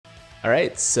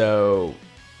Alright, so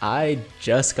I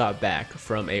just got back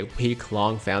from a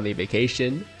week-long family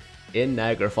vacation in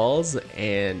Niagara Falls,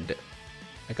 and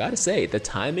I gotta say, the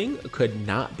timing could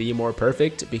not be more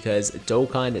perfect because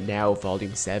Dokkan Now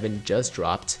Volume 7 just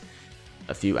dropped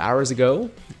a few hours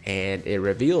ago, and it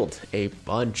revealed a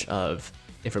bunch of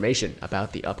information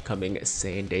about the upcoming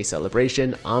Saiyan Day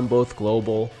celebration on both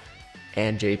Global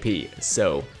and JP.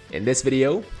 So in this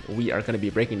video, we are going to be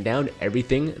breaking down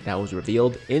everything that was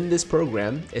revealed in this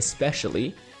program,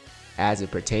 especially as it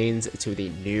pertains to the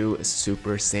new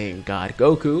Super Saiyan God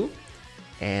Goku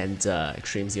and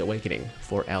Extreme Z Awakening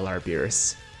for LR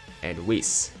Beerus and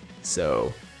Whis.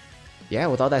 So yeah,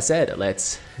 with all that said,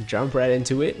 let's jump right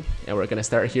into it, and we're going to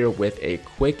start here with a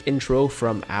quick intro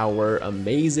from our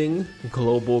amazing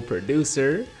global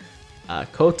producer,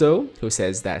 Koto, who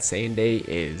says that Saiyan Day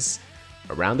is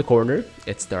around the corner.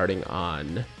 It's starting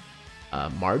on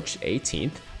March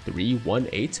 18th,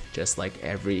 318, just like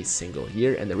every single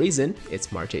year. And the reason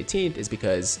it's March 18th is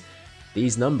because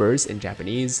these numbers in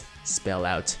Japanese spell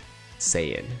out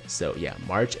Saiyan. So yeah,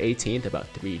 March 18th, about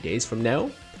 3 days from now.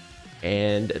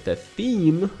 And the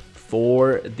theme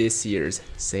for this year's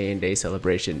Saiyan Day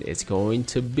celebration is going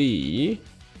to be,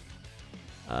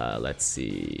 let's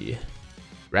see,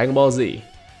 Dragon Ball Z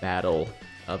Battle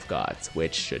of Gods,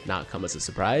 which should not come as a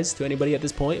surprise to anybody at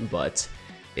this point, but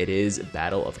it is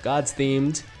Battle of Gods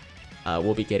themed.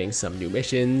 We'll be getting some new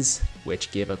missions,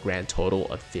 which give a grand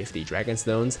total of 50 Dragon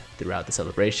Stones throughout the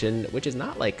celebration, which is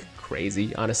not like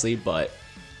crazy, honestly, but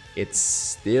it's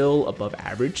still above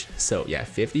average. So yeah,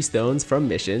 50 stones from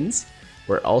missions.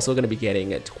 We're also going to be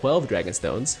getting 12 Dragon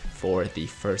Stones for the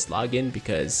first login,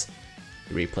 because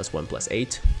 3 plus 1 plus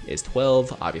 8 is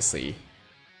 12. Obviously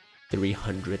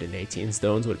 318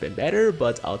 stones would have been better,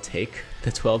 but I'll take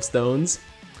the 12 stones.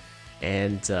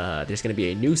 And there's going to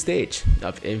be a new stage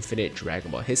of Infinite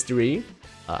Dragon Ball history,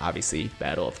 obviously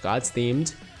Battle of Gods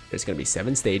themed. There's going to be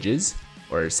 7 stages,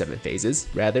 or 7 phases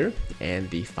rather, and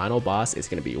the final boss is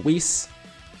going to be Whis.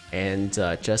 And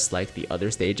just like the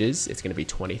other stages, it's going to be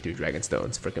 23 Dragon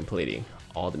Stones for completing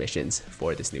all the missions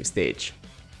for this new stage.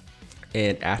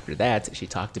 And after that, she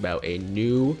talked about a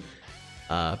new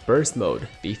burst mode,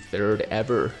 the 3rd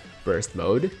ever burst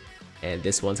mode, and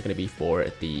this one's going to be for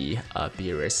the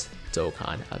Beerus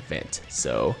Dokkan event.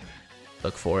 So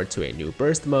look forward to a new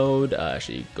burst mode.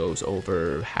 She goes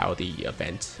over how the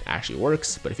event actually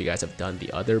works, but if you guys have done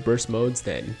the other burst modes,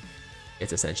 then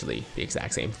it's essentially the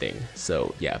exact same thing.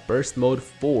 So yeah, burst mode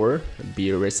for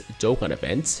Beerus Dokkan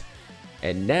event.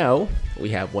 And now we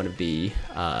have one of the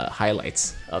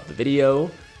highlights of the video,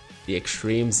 the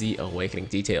Extreme Z Awakening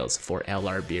details for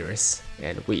LR Beerus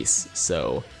and Whis.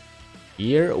 So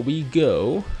here we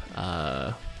go.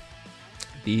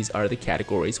 These are the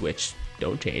categories which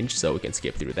don't change, so we can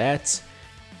skip through that.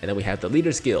 And then we have the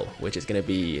leader skill, which is going to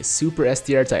be Super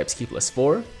STR types Ki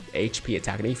 +4, HP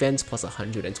attack and defense plus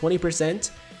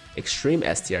 120%, Extreme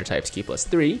STR types Ki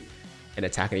 +3, and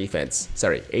attack and defense,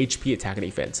 HP attack and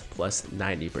defense plus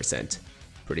 90%.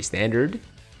 Pretty standard.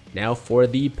 Now for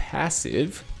the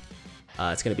passive,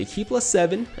 it's going to be Ki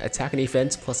 +7, attack and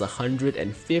defense plus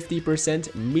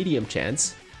 150% medium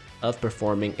chance of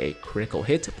performing a critical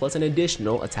hit, plus an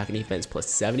additional attack and defense plus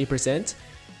 70%,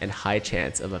 and high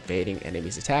chance of evading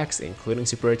enemies' attacks, including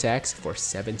super attacks, for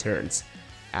 7 turns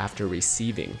after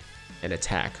receiving an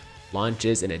attack.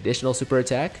 Launches an additional super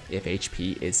attack if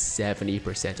HP is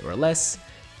 70% or less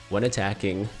when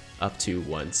attacking up to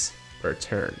once per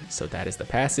turn. So that is the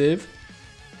passive.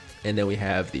 And then we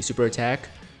have the super attack,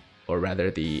 or rather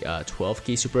the 12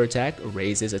 key super attack,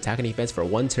 raises attack and defense for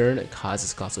 1 turn,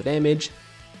 causes colossal damage,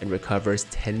 and recovers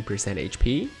 10%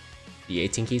 HP. The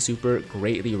 18 key super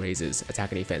greatly raises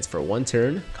attack and defense for 1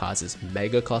 turn, causes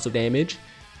mega colossal damage,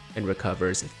 and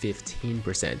recovers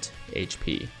 15%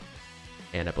 HP.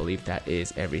 And I believe that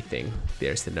is everything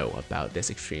there's to know about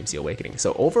this Extreme Z Awakening.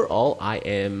 So overall, I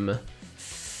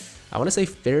want to say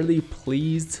fairly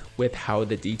pleased with how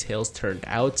the details turned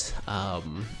out.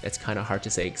 It's kind of hard to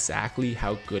say exactly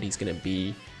how good he's going to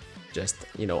be just,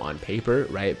 you know, on paper,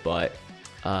 right? But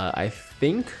I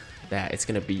think that it's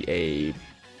going to be a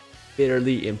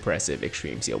fairly impressive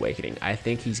Extreme Z Awakening. I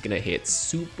think he's going to hit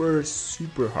super,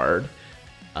 super hard.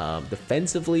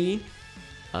 Defensively,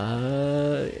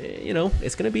 you know,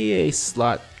 it's going to be a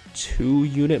slot 2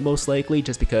 unit most likely,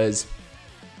 just because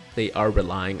they are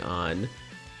relying on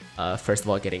first of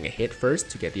all getting a hit first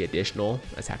to get the additional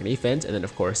attack and defense, and then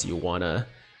of course you want to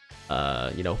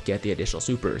you know, get the additional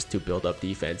supers to build up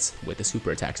defense with the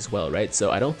super attacks as well, right?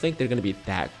 So I don't think they're going to be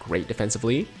that great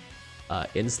defensively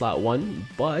in slot 1,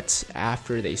 but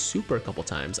after they super a couple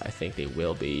times, I think they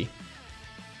will be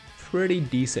pretty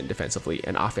decent defensively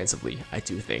and offensively. I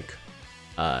do think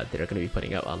they're going to be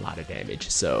putting out a lot of damage.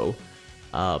 So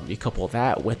you couple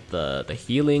that with the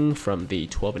healing from the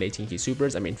 12 and 18 key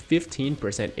supers. I mean, 15%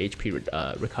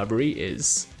 HP recovery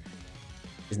is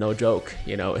no joke,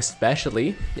 you know,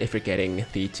 especially if you're getting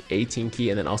the 18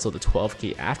 key and then also the 12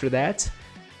 key after that.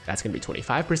 That's going to be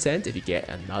 25%. If you get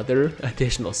another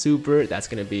additional super, that's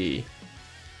going to be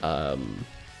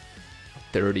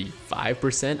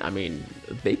 35%. I mean,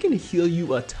 they can heal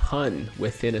you a ton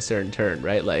within a certain turn,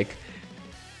 right? Like,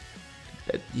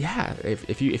 yeah,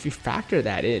 if you factor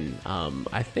that in,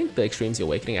 I think the Extreme Z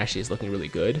Awakening actually is looking really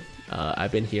good.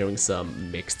 I've been hearing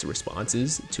some mixed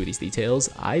responses to these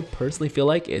details. I personally feel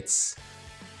like it's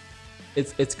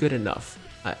good enough.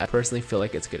 I personally feel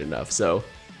like it's good enough. So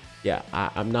yeah,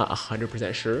 I'm not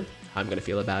 100% sure how I'm gonna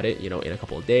feel about it, you know, in a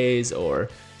couple of days, or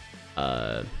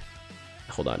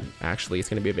hold on, actually it's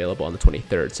gonna be available on the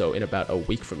 23rd, so in about a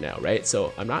week from now, right?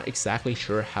 So I'm not exactly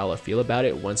sure how I feel about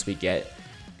it once we get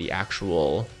the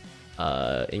actual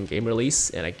in-game release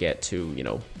and I get to, you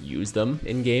know, use them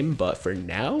in-game. But for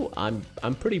now, I'm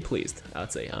pretty pleased.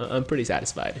 I'd say I'm pretty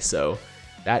satisfied. So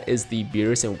that is the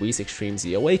Beerus and Whis Extreme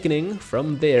Z Awakening.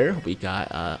 From there, we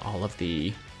got all of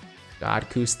the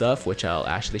Goku stuff, which I'll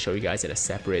actually show you guys in a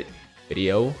separate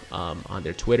video on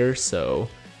their Twitter, so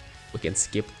we can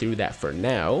skip through that for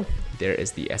now. There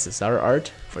is the SSR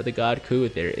art for the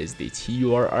Goku. There is the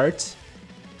TUR art.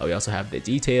 We also have the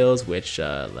details, which,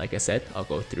 like I said, I'll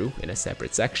go through in a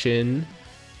separate section.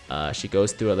 She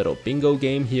goes through a little bingo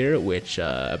game here, which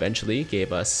eventually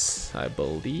gave us, I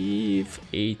believe,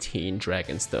 18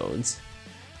 Dragon Stones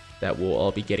that we'll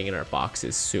all be getting in our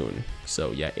boxes soon. So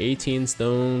yeah, 18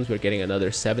 stones. We're getting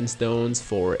another 7 stones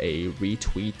for a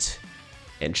retweet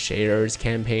and shares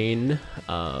campaign.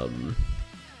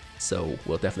 So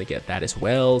we'll definitely get that as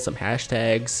well. Some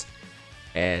hashtags.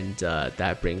 And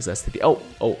that brings us to the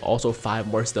also 5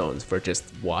 more stones for just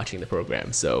watching the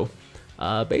program. So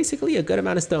basically a good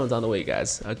amount of stones on the way,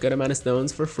 guys. A good amount of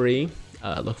stones for free.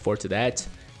 Look forward to that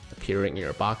appearing in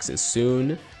your boxes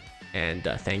soon. And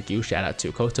thank you, shout out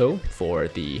to Koto for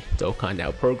the Dokkan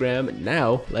Now program.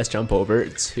 Now let's jump over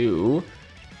to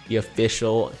the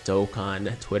official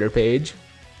Dokkan Twitter page,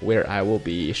 where I will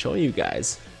be showing you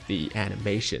guys the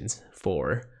animations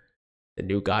for the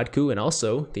new Goku and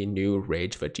also the new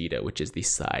Rage Vegeta, which is the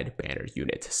side banner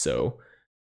unit. So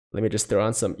let me just throw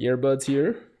on some earbuds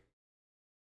here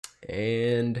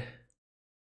and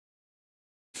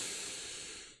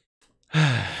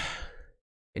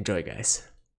enjoy, guys.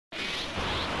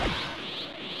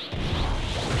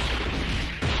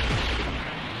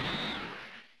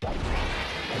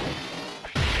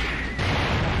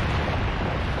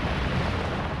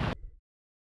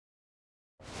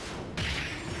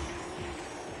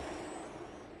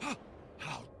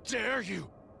 Dare you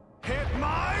hit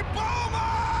my boomer!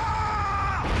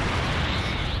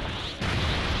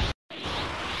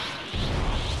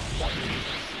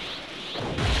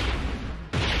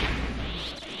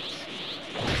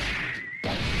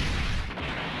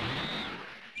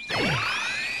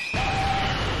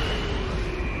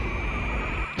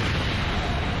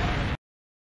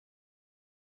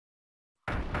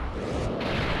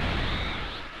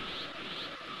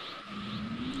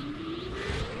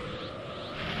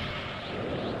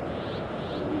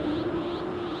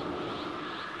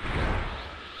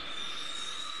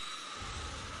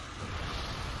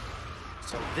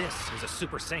 So this is a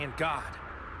Super Saiyan God.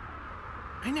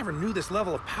 I never knew this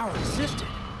level of power existed.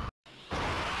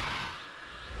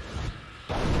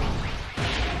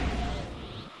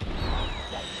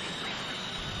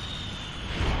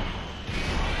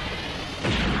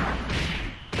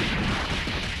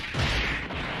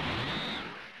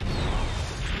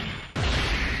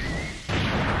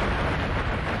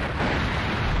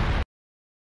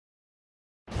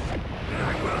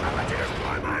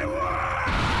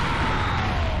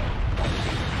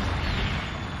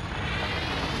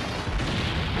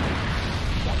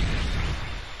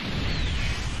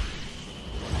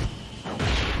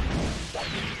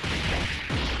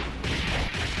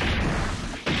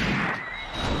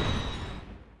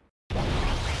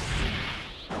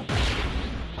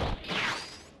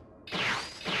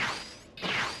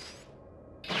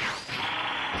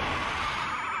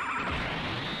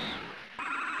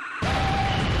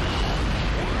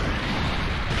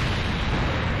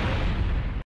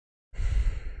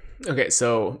 Okay,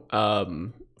 so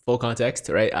full context,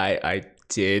 right? I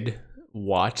did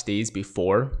watch these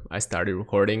before I started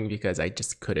recording because I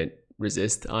just couldn't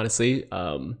resist, honestly.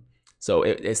 So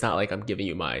it's not like I'm giving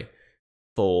you my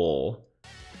full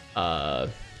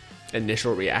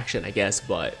initial reaction, I guess,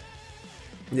 but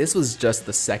This was just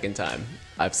the second time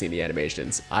I've seen the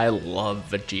animations. I love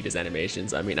Vegeta's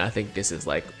animations. I mean, I think this is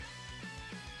like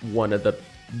one of the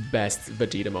best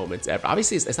Vegeta moments ever.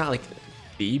 Obviously, it's not like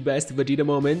the best Vegeta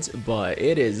moment, but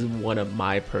it is one of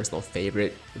my personal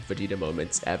favorite Vegeta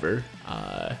moments ever.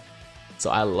 So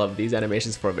I love these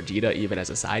animations for Vegeta, even as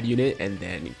a side unit. And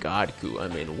then Goku. I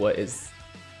mean, what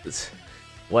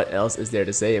else is there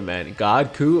to say, man?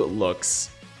 Goku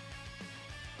looks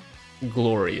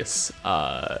glorious.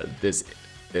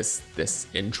 This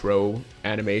intro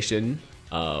animation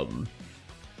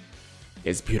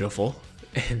is beautiful,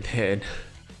 and then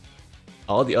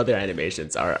all the other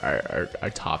animations are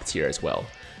top tier as well.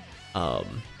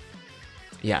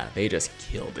 Yeah, they just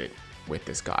killed it with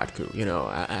this Goku. You know,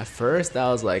 at first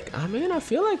I was like, I mean, I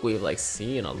feel like we've like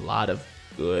seen a lot of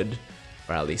good,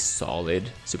 or at least solid,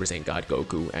 Super Saiyan God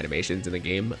Goku animations in the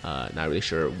game. Not really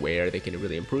sure where they can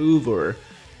really improve or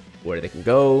where they can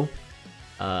go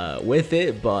with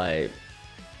it, but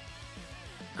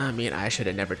I mean, I should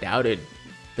have never doubted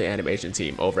the animation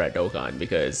team over at Dokkan,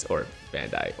 because, or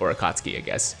Bandai, or Akatsuki, I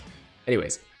guess.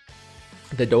 Anyways,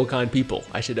 the Dokkan people,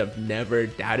 I should have never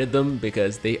doubted them,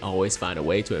 because they always find a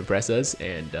way to impress us,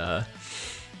 and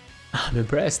I'm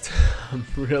impressed. I'm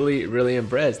really, really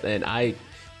impressed, and I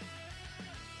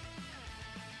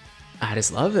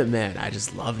just love it, man. I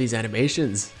just love these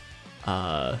animations.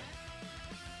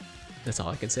 That's all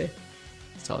I can say.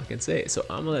 That's all I can say. So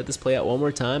I'm gonna let this play out one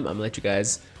more time. I'm gonna let you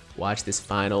guys watch this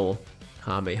final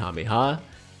Kamehameha,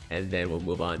 and then we'll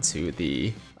move on to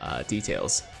the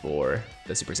details for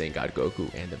the Super Saiyan God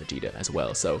Goku and the Vegeta as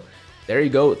well. So there you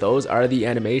go. Those are the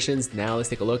animations. Now let's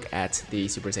take a look at the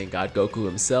Super Saiyan God Goku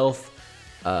himself.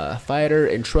 Fighter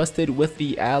entrusted with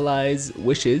the Allies'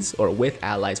 wishes, or with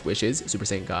Allies' wishes, Super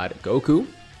Saiyan God Goku.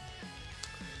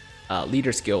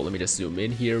 Leader skill, let me just zoom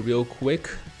in here real quick.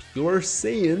 Pure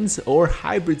Saiyans or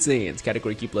Hybrid Saiyans.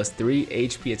 Category Q plus 3,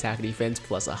 HP attack and defense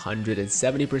plus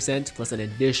 170%, plus an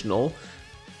additional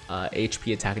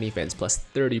HP attack and defense plus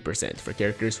 30% for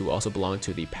characters who also belong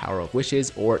to the Power of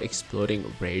Wishes or Exploding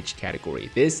Rage category.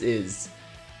 This is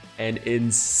an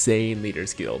insane leader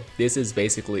skill. This is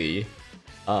basically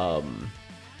the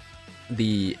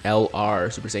LR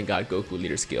Super Saiyan God Goku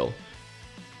leader skill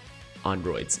on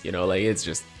roids. You know, like, it's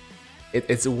just,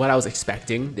 it's what I was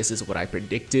expecting. This is what I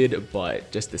predicted,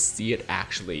 but just to see it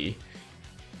actually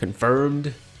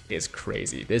confirmed is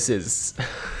crazy. This is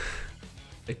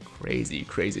a crazy,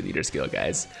 crazy leader skill,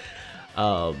 guys.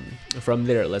 From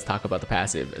there, let's talk about the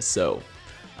passive. So,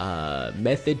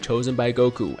 method chosen by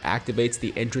Goku activates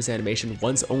the entrance animation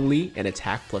once only and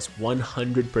attack plus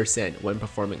 100% when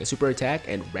performing a super attack,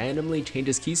 and randomly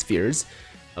changes key spheres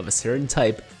of a certain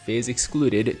type, phase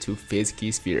excluded, to phase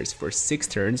key spheres for 6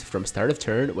 turns from start of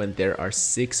turn when there are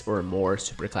 6 or more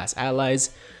superclass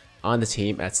allies on the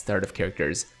team at start of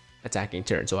character's attacking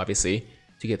turn. So obviously,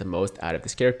 to get the most out of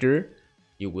this character,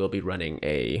 you will be running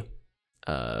a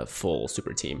full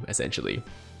super team, essentially.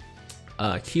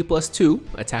 Q plus 2,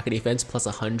 attack and defense plus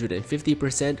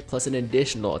 150%, plus an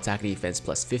additional attack and defense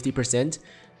plus 50%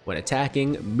 when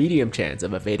attacking, medium chance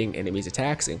of evading enemies'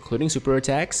 attacks, including super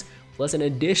attacks, plus an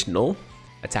additional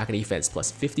attack and defense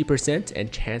plus 50%,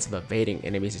 and chance of evading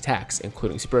enemies' attacks,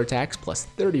 including super attacks, plus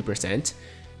 30%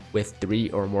 with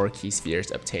 3 or more key spheres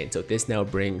obtained. So this now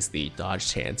brings the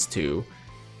dodge chance to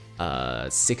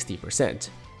 60%.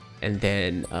 And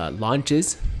then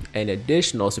launches an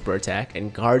additional super attack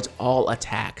and guards all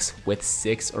attacks with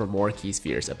 6 or more key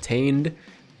spheres obtained,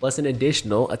 plus an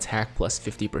additional attack plus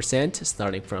 50%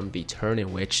 starting from the turn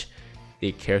in which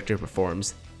the character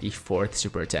performs the 4th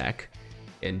super attack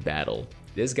in battle.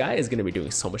 This guy is going to be doing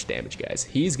so much damage, guys.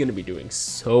 He's going to be doing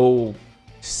so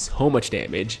much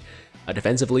damage.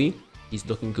 Defensively, he's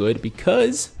looking good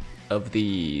because of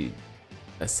the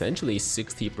essentially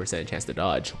 60% chance to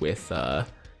dodge with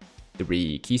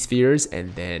 3 key spheres,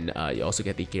 and then you also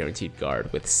get the guaranteed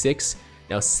guard with 6.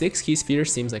 Now 6 key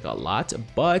spheres seems like a lot,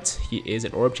 but he is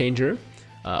an orb changer,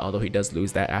 although he does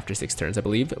lose that after 6 turns, I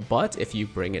believe. But if you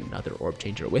bring another orb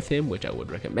changer with him, which I would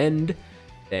recommend,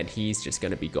 then he's just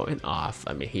gonna be going off.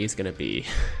 I mean, he's gonna be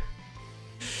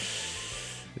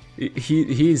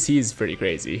he's pretty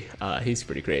crazy. He's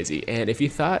pretty crazy. And if you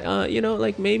thought you know,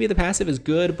 like, maybe the passive is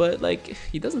good, but like,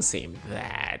 he doesn't seem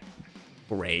that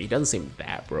great, he doesn't seem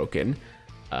that broken.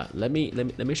 Let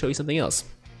me show you something else.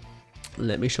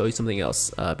 Let me show you something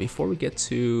else. Before we get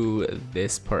to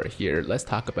this part here, let's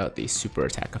talk about the super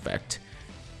attack effect.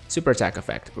 Super attack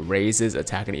effect raises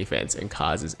attack and defense and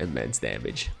causes immense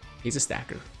damage. He's a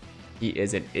stacker. He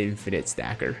is an infinite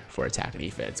stacker for attack and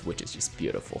defense, which is just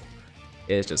beautiful.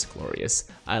 It's just glorious.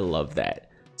 I love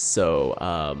that. So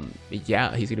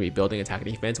yeah, he's going to be building attack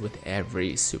and defense with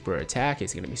every super attack.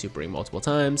 He's going to be supering multiple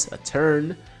times a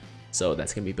turn. So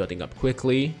that's going to be building up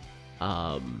quickly.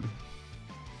 Yeah,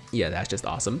 that's just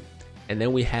awesome. And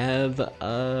then we have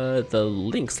the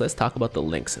links. Let's talk about the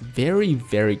links. Very,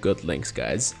 very good links,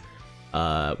 guys.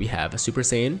 We have a Super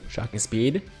Saiyan, Shocking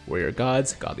Speed, Warrior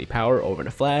Gods, Godly Power, Over in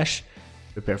a Flash,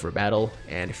 Prepare for Battle,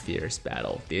 and Fierce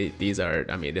Battle. These are,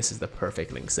 I mean, this is the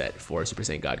perfect link set for Super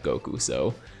Saiyan God Goku,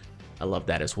 so I love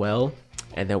that as well.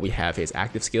 And then we have his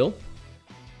active skill.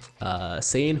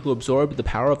 Saiyan who absorbed the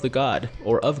power of the god,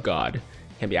 or of God,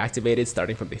 can be activated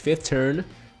starting from the 5th turn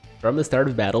from the start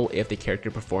of battle if the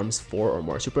character performs 4 or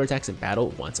more super attacks in battle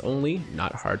once only,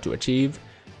 not hard to achieve.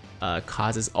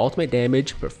 Causes ultimate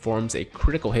damage, performs a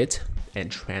critical hit,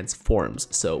 and transforms.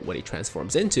 So what he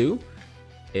transforms into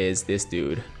is this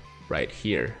dude right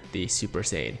here, the Super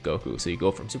Saiyan Goku. So you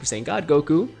go from Super Saiyan God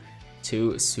Goku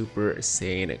to Super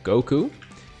Saiyan Goku.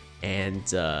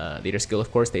 And leader skill,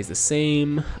 of course, stays the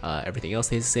same. Everything else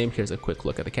stays the same. Here's a quick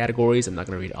look at the categories. I'm not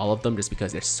going to read all of them just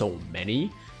because there's so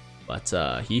many.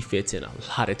 But he fits in a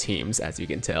lot of teams, as you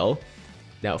can tell.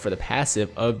 Now, for the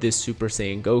passive of this Super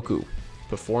Saiyan Goku,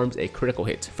 performs a critical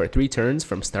hit for 3 turns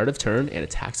from start of turn and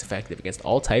attacks effective against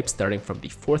all types starting from the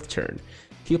 4th turn.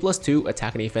 Q+2,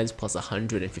 attack and defense plus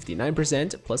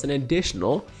 159%, plus an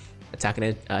additional attack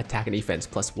and defense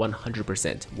plus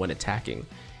 100% when attacking.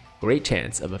 Great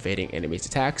chance of evading enemies'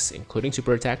 attacks, including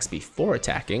super attacks before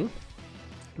attacking.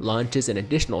 Launches an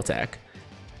additional attack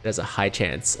that has a high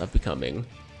chance of becoming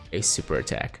a super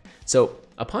attack. So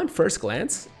upon first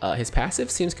glance, his passive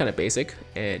seems kind of basic,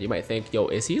 and you might think, yo,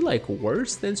 is he like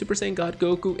worse than Super Saiyan God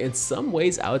Goku? In some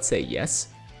ways, I would say yes,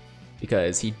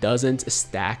 because he doesn't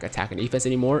stack attack and defense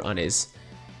anymore on his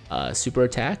super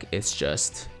attack. It's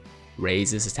just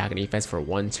raises attack and defense for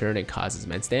 1 turn and causes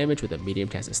immense damage with a medium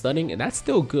chance of stunning, and that's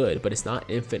still good, but it's not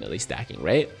infinitely stacking,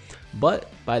 right?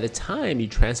 But by the time you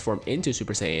transform into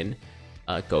Super Saiyan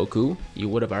Goku, you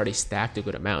would have already stacked a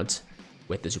good amount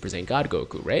with the Super Saiyan God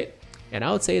Goku, right? And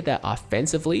I would say that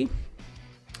offensively,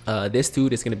 this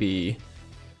dude is going to be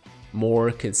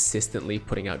more consistently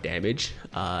putting out damage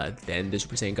than the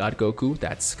Super Saiyan God Goku.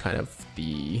 That's kind of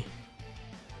the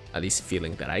at least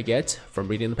feeling that I get from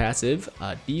reading the passive.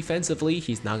 Defensively,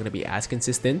 he's not going to be as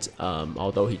consistent,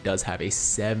 although he does have a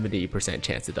 70%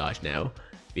 chance to dodge now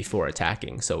before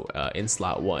attacking. So in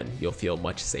slot 1, you'll feel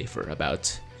much safer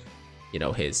about, you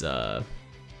know, his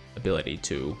ability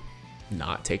to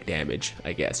not take damage,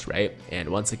 I guess, right? And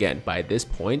once again, by this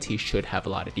point, he should have a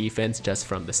lot of defense just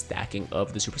from the stacking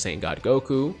of the Super Saiyan God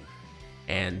Goku.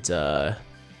 And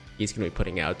he's going to be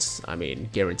putting out, I mean,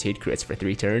 guaranteed crits for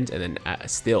 3 turns, and then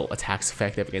still attacks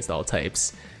effective against all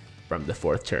types from the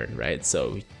 4th turn, right?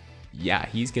 So yeah,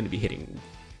 he's going to be hitting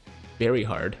very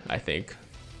hard, I think.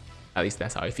 At least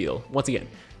that's how I feel. Once again,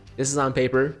 this is on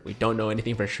paper. We don't know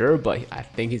anything for sure, but I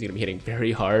think he's going to be hitting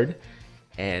very hard.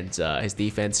 And his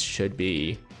defense should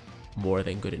be more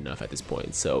than good enough at this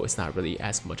point. So it's not really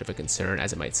as much of a concern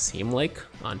as it might seem like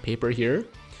on paper here.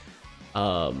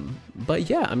 But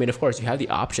yeah, I mean, of course, you have the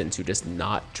option to just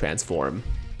not transform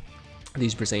the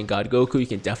Super Saiyan God Goku. You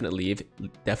can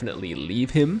definitely leave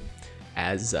him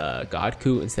as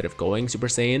Godku instead of going Super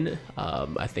Saiyan.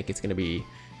 I think it's going to be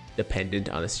dependent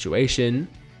on the situation,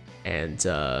 and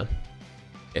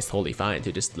it's totally fine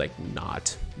to just like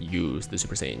not use the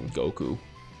Super Saiyan Goku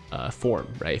form,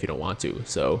 right, if you don't want to.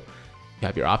 So you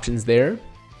have your options there.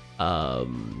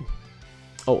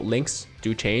 Oh, links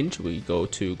do change. We go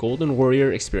to Golden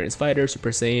Warrior, Experienced Fighter,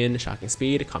 Super Saiyan, Shocking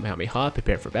Speed, Kamehameha,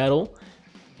 Prepare for Battle,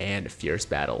 and Fierce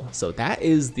Battle. So that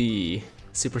is the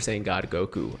Super Saiyan God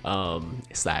Goku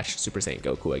slash Super Saiyan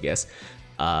Goku, I guess.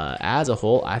 As a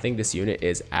whole, I think this unit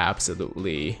is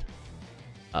absolutely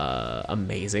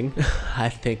amazing. I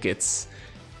think it's,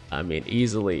 I mean,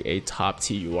 easily a top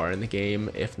TUR in the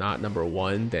game. If not number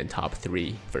 1, then top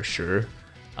 3 for sure.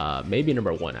 Maybe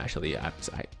number 1 actually.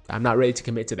 I'm not ready to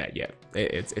commit to that yet.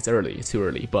 It's early, it's too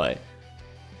early, but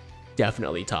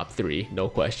definitely top 3, no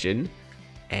question.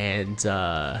 And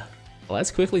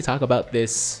let's quickly talk about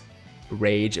this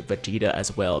Rage Vegeta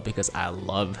as well, because I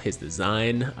love his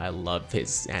design, I love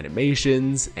his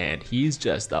animations, and he's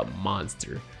just a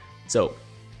monster. So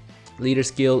leader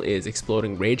skill is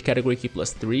Exploding Rage category, Ki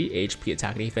 +3, HP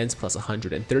attack and defense plus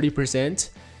 130%.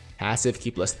 Passive,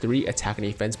 Ki +3, attack and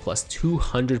defense plus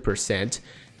 200%.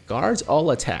 Guards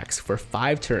all attacks for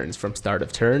 5 turns from start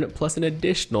of turn, plus an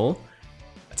additional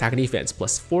attack and defense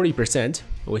plus 40%,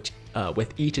 which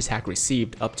with each attack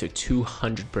received up to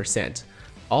 200%.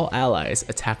 All allies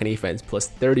attack and defense plus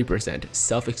 30%,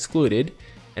 self-excluded,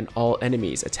 and all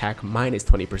enemies attack minus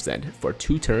 20% for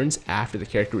 2 turns after the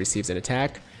character receives an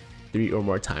attack 3 or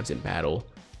more times in battle,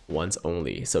 once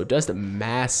only. So just a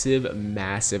massive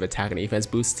attack and defense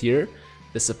boost here.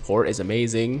 The support is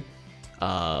amazing.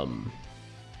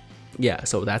 Yeah,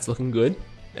 so that's looking good,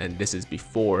 and this is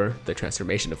before the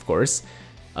transformation, of course.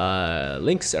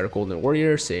 Links are Golden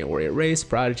Warrior, Saiyan Warrior Race,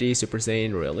 Prodigy, Super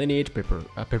Saiyan, Royal Lineage,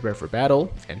 prepare for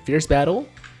battle, and Fierce Battle.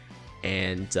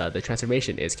 And the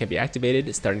transformation can be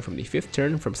activated starting from the 5th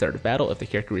turn from start of battle if the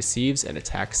character receives an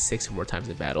attack 6 or more times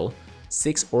in battle.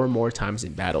 6 or more times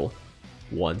in battle,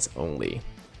 once only.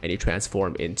 And you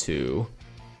transform into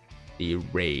the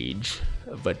Rage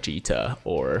Vegeta,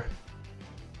 or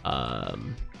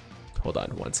hold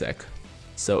on one sec.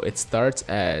 So it starts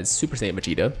as Super Saiyan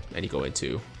Vegeta, and you go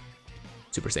into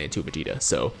Super Saiyan 2 Vegeta.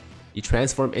 So you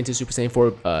transform into Super Saiyan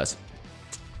 4.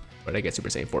 Where did I get Super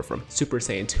Saiyan 4 from? Super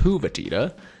Saiyan 2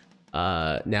 Vegeta.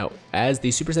 Now, as the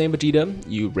Super Saiyan Vegeta,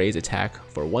 you raise attack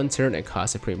for 1 turn and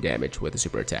cause supreme damage with a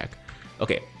super attack.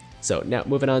 Okay, so now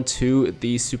moving on to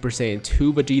the Super Saiyan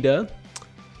 2 Vegeta.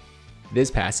 This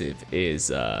passive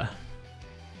is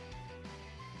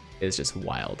just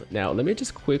wild. Now, let me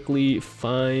just quickly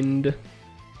find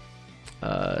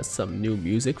some new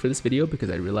music for this video, because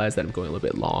I realized that I'm going a little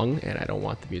bit long and I don't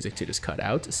want the music to just cut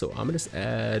out. So I'm gonna just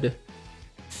add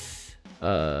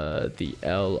the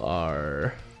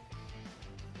LR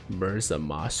Mirza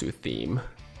Masu theme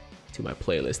to my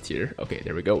playlist here. Okay,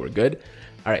 there we go, we're good.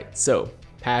 All right, so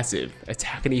passive,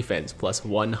 attack and defense plus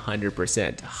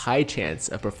 100%, high chance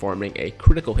of performing a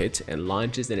critical hit, and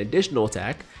launches an additional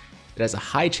attack that has a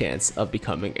high chance of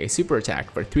becoming a super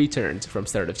attack for 3 turns from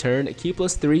start of turn. Key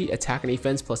plus 3, attack and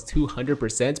defense plus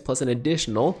 200%, plus an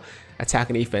additional attack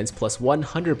and defense plus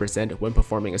 100% when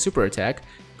performing a super attack.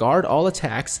 Guard all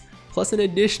attacks plus an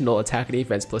additional attack and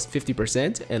defense plus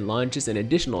 50%, and launches an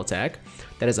additional attack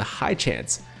that has a high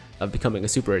chance of becoming a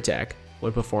super attack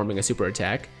when performing a super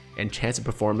attack, and chance of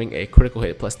performing a critical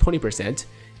hit plus 20%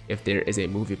 if there is a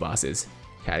movie bosses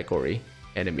category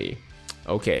enemy.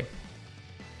 Okay.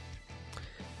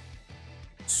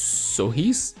 So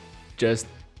he's just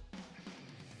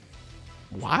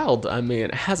wild. I mean,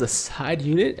 as a side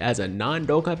unit, as a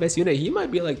non-Dokkan Fest unit, he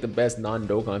might be like the best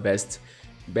non-Dokkan Fest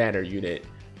banner unit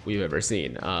we've ever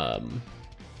seen. I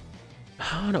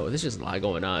don't know, there's just a lot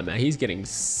going on, man. He's getting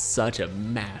such a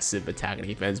massive attack and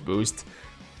defense boost.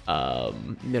 You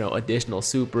know, additional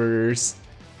supers,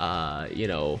 you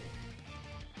know,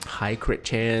 high crit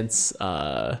chance.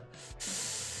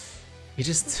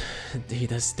 He's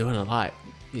doing a lot.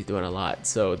 He's doing a lot.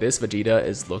 So this Vegeta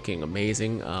is looking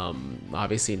amazing.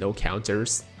 Obviously no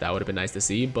counters. That would have been nice to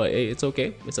see, but hey, it's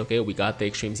okay. It's okay. We got the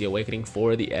Extreme Z Awakening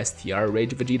for the STR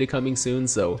Rage Vegeta coming soon,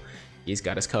 so he's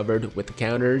got us covered with the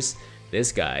counters.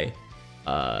 This guy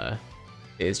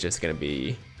is just gonna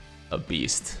be a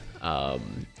beast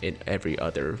in every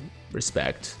other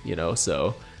respect, you know.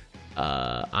 So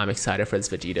I'm excited for this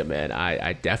Vegeta, man.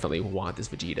 I definitely want this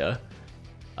Vegeta.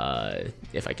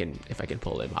 If I can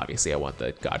pull him. Obviously I want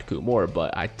the Goku more,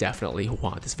 but I definitely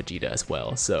want this Vegeta as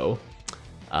well. So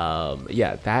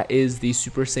yeah, that is the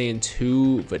Super Saiyan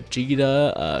 2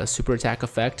 Vegeta. Super attack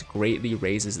effect greatly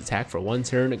raises attack for 1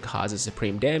 turn, causes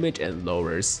supreme damage, and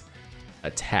lowers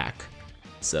attack.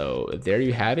 So there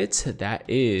you have it. That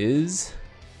is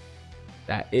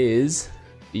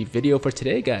the video for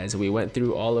today, guys. We went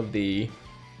through all of the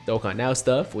Dokkan Now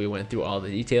stuff. We went through all the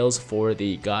details for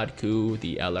the Goku,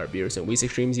 the LR Beerus and Whis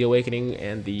Extreme Z Awakening,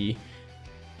 and the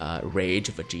Rage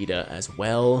Vegeta as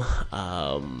well.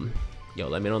 Yo,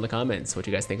 let me know in the comments what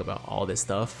you guys think about all this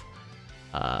stuff.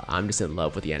 I'm just in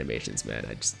love with the animations, man.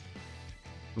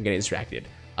 I'm getting distracted.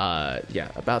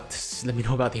 Yeah, let me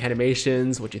know about the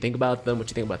animations, what you think about them, what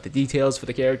you think about the details for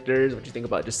the characters, what you think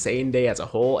about just Saiyan Day as a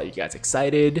whole. Are you guys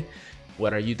excited?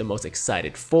 What are you the most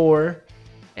excited for?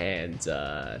 And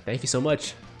thank you so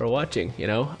much for watching. You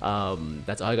know,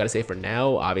 that's all I gotta say for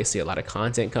now. Obviously a lot of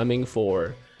content coming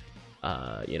for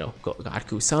you know,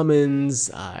 Goku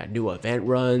summons, new event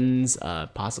runs,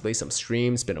 possibly some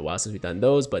streams. Been a while since we've done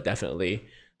those, but definitely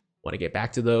want to get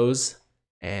back to those.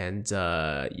 And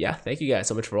yeah, thank you guys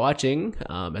so much for watching.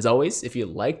 As always, if you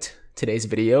liked today's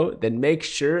video, then make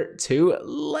sure to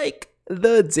like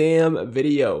the damn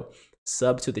video.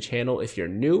 Sub to the channel if you're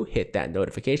new, hit that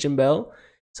notification bell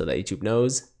so that YouTube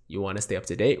knows you want to stay up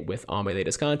to date with all my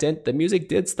latest content. The music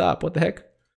did stop. What the heck?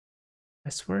 I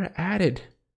swear I added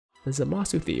the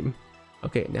Zamasu theme.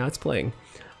 Okay, now it's playing.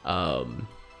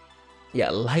 Yeah,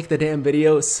 like the damn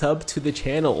video, sub to the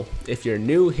channel. If you're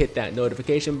new, hit that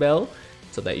notification bell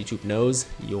so that YouTube knows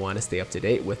you want to stay up to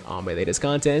date with all my latest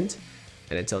content.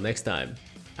 And until next time,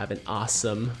 have an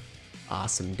awesome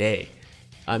awesome day.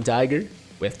 I'm Tiger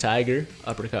with Tiger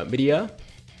Uppercut Media,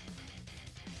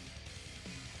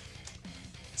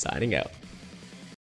 signing out.